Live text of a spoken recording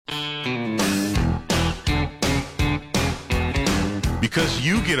Because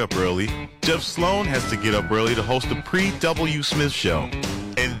you get up early, Jeff Sloan has to get up early to host the Pre-W. Smith Show.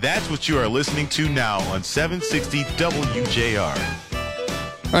 And that's what you are listening to now on 760 WJR.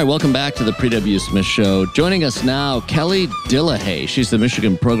 All right, welcome back to the Pre-W. Smith Show. Joining us now, Kelly Dillaha. She's the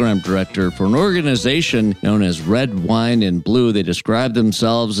Michigan Program Director for an organization known as Red, Wine, and Blue. They describe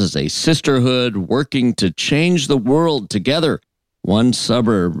themselves as a sisterhood working to change the world together, one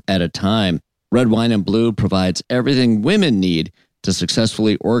suburb at a time. Red, Wine, and Blue provides everything women need to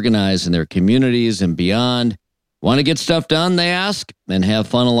successfully organize in their communities and beyond. Want to get stuff done, they ask, and have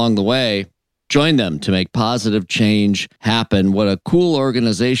fun along the way? Join them to make positive change happen. What a cool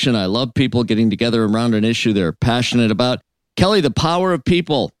organization. I love people getting together around an issue they're passionate about. Kelly, the power of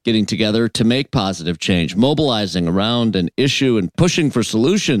people getting together to make positive change, mobilizing around an issue and pushing for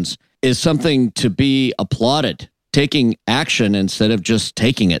solutions is something to be applauded, taking action instead of just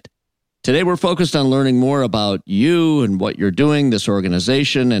taking it. Today, we're focused on learning more about you and what you're doing, this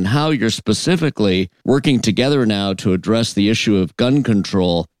organization, and how you're specifically working together now to address the issue of gun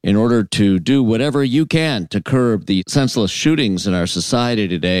control in order to do whatever you can to curb the senseless shootings in our society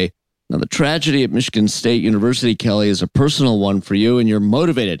today. Now, the tragedy at Michigan State University, Kelly, is a personal one for you, and you're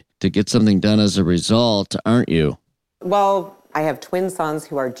motivated to get something done as a result, aren't you? Well, I have twin sons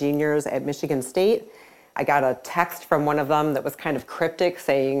who are juniors at Michigan State. I got a text from one of them that was kind of cryptic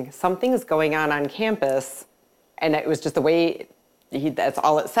saying something is going on campus. And it was just the way, that's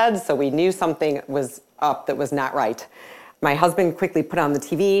all it said. So we knew something was up that was not right. My husband quickly put on the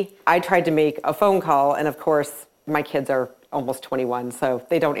TV. I tried to make a phone call. And of course, my kids are almost 21, so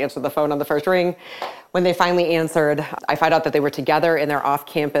they don't answer the phone on the first ring. When they finally answered, I found out that they were together in their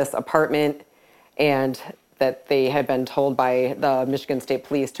off-campus apartment and that they had been told by the Michigan State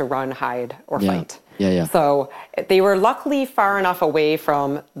Police to run, hide, or fight. Yeah. So they were luckily far enough away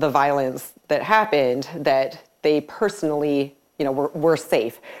from the violence that happened that they personally, were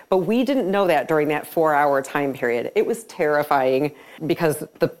safe. But we didn't know that during that 4-hour time period. It was terrifying because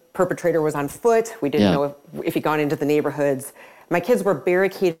the perpetrator was on foot. We didn't know if he'd gone into the neighborhoods. My kids were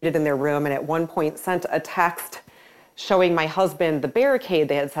barricaded in their room and at one point sent a text showing my husband the barricade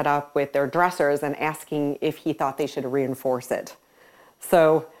they had set up with their dressers and asking if he thought they should reinforce it.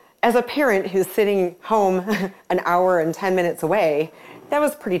 So as a parent who's sitting home an hour and 10 minutes away, that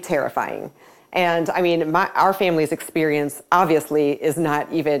was pretty terrifying. And I mean, our family's experience obviously is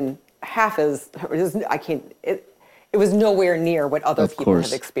not even half as, it was nowhere near what other people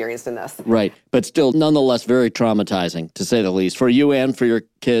have experienced in this. Right. But still, nonetheless, very traumatizing, to say the least, for you and for your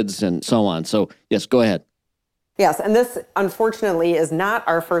kids and so on. So, yes, go ahead. Yes, and this, unfortunately, is not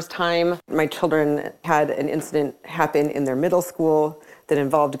our first time. My children had an incident happen in their middle school that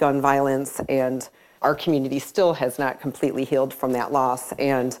involved gun violence, and our community still has not completely healed from that loss.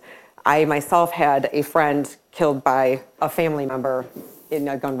 And I myself had a friend killed by a family member in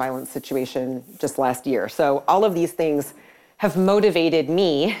a gun violence situation just last year. So all of these things have motivated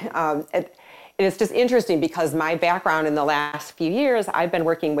me. And it's just interesting because my background in the last few years, I've been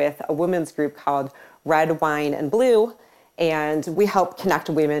working with a women's group called Red, Wine, and Blue, and we help connect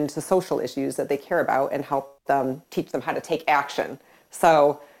women to social issues that they care about and help them, teach them how to take action.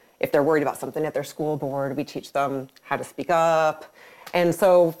 So if they're worried about something at their school board, we teach them how to speak up. And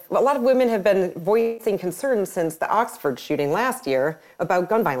so a lot of women have been voicing concerns since the Oxford shooting last year about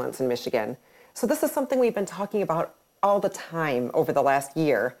gun violence in Michigan. So this is something we've been talking about all the time over the last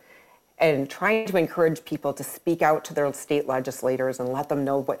year and trying to encourage people to speak out to their state legislators and let them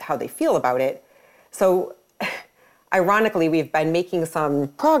know how they feel about it. So ironically, we've been making some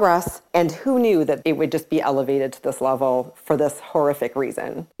progress, and who knew that it would just be elevated to this level for this horrific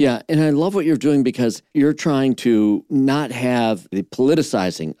reason? Yeah, and I love what you're doing because you're trying to not have the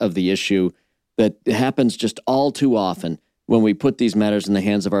politicizing of the issue that happens just all too often when we put these matters in the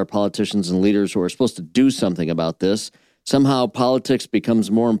hands of our politicians and leaders who are supposed to do something about this. Somehow politics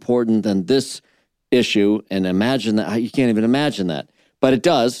becomes more important than this issue, and imagine that. You can't even imagine that. But it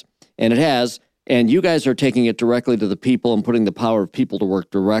does, and it has. And you guys are taking it directly to the people and putting the power of people to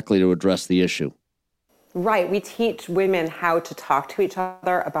work directly to address the issue. Right. We teach women how to talk to each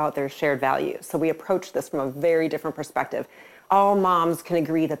other about their shared values. So we approach this from a very different perspective. All moms can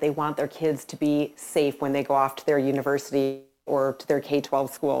agree that they want their kids to be safe when they go off to their university or to their K-12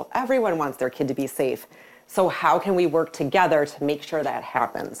 school. Everyone wants their kid to be safe. So how can we work together to make sure that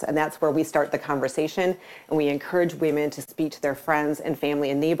happens? And that's where we start the conversation, and we encourage women to speak to their friends and family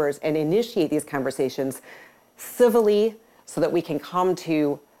and neighbors and initiate these conversations civilly so that we can come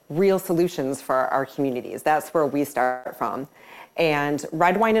to real solutions for our communities. That's where we start from. And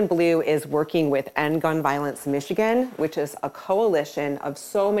Red, Wine, and Blue is working with End Gun Violence Michigan, which is a coalition of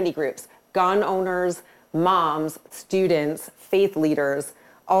so many groups, gun owners, moms, students, faith leaders,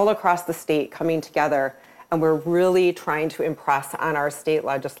 all across the state coming together. And we're really trying to impress on our state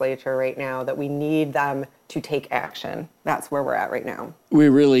legislature right now that we need them to take action. That's where we're at right now. We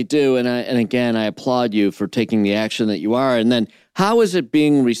really do. And again, I applaud you for taking the action that you are. And then how is it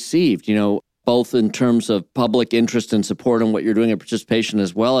being received, both in terms of public interest and support in what you're doing and participation,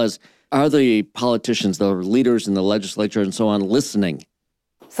 as well as are the politicians, the leaders in the legislature and so on listening?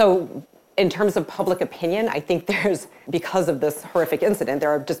 So in terms of public opinion, I think because of this horrific incident, there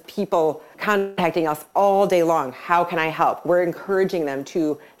are just people contacting us all day long. How can I help? We're encouraging them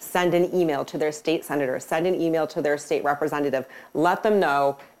to send an email to their state senator, send an email to their state representative, let them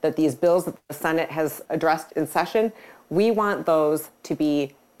know that these bills that the Senate has addressed in session, we want those to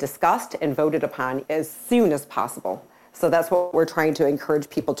be discussed and voted upon as soon as possible. So that's what we're trying to encourage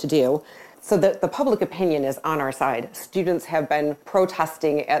people to do. So the public opinion is on our side. Students have been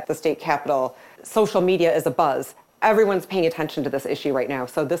protesting at the state capitol. Social media is abuzz. Everyone's paying attention to this issue right now.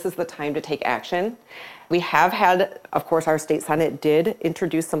 So this is the time to take action. We have had, of course, our state Senate did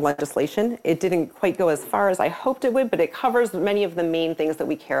introduce some legislation. It didn't quite go as far as I hoped it would, but it covers many of the main things that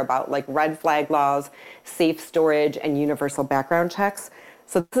we care about, like red flag laws, safe storage, and universal background checks.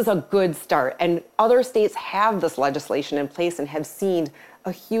 So this is a good start. And other states have this legislation in place and have seen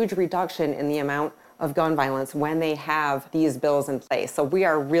a huge reduction in the amount of gun violence when they have these bills in place. So we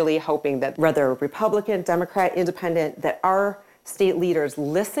are really hoping that whether Republican, Democrat, Independent, that our state leaders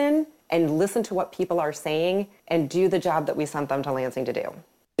listen to what people are saying and do the job that we sent them to Lansing to do.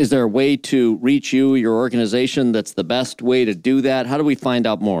 Is there a way to reach you, your organization, that's the best way to do that? How do we find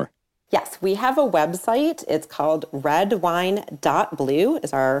out more? Yes, we have a website. It's called redwine.blue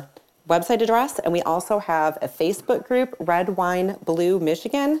is our website address. And we also have a Facebook group, Red Wine Blue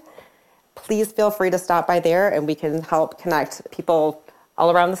Michigan. Please feel free to stop by there and we can help connect people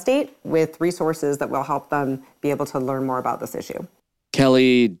all around the state with resources that will help them be able to learn more about this issue.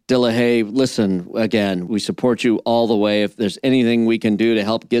 Kelly Dillaha, listen, again, we support you all the way. If there's anything we can do to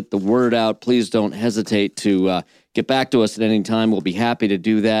help get the word out, please don't hesitate to get back to us at any time. We'll be happy to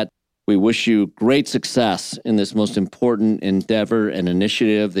do that. We wish you great success in this most important endeavor and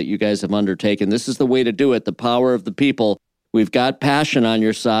initiative that you guys have undertaken. This is the way to do it, the power of the people. We've got passion on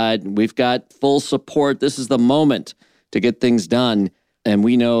your side. We've got full support. This is the moment to get things done. And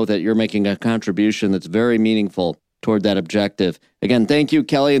we know that you're making a contribution that's very meaningful toward that objective. Again, thank you,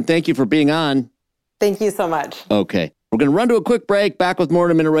 Kelly, and thank you for being on. Thank you so much. Okay. We're going to run to a quick break. Back with more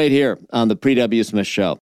in a minute right here on the Pre W. Smith Show.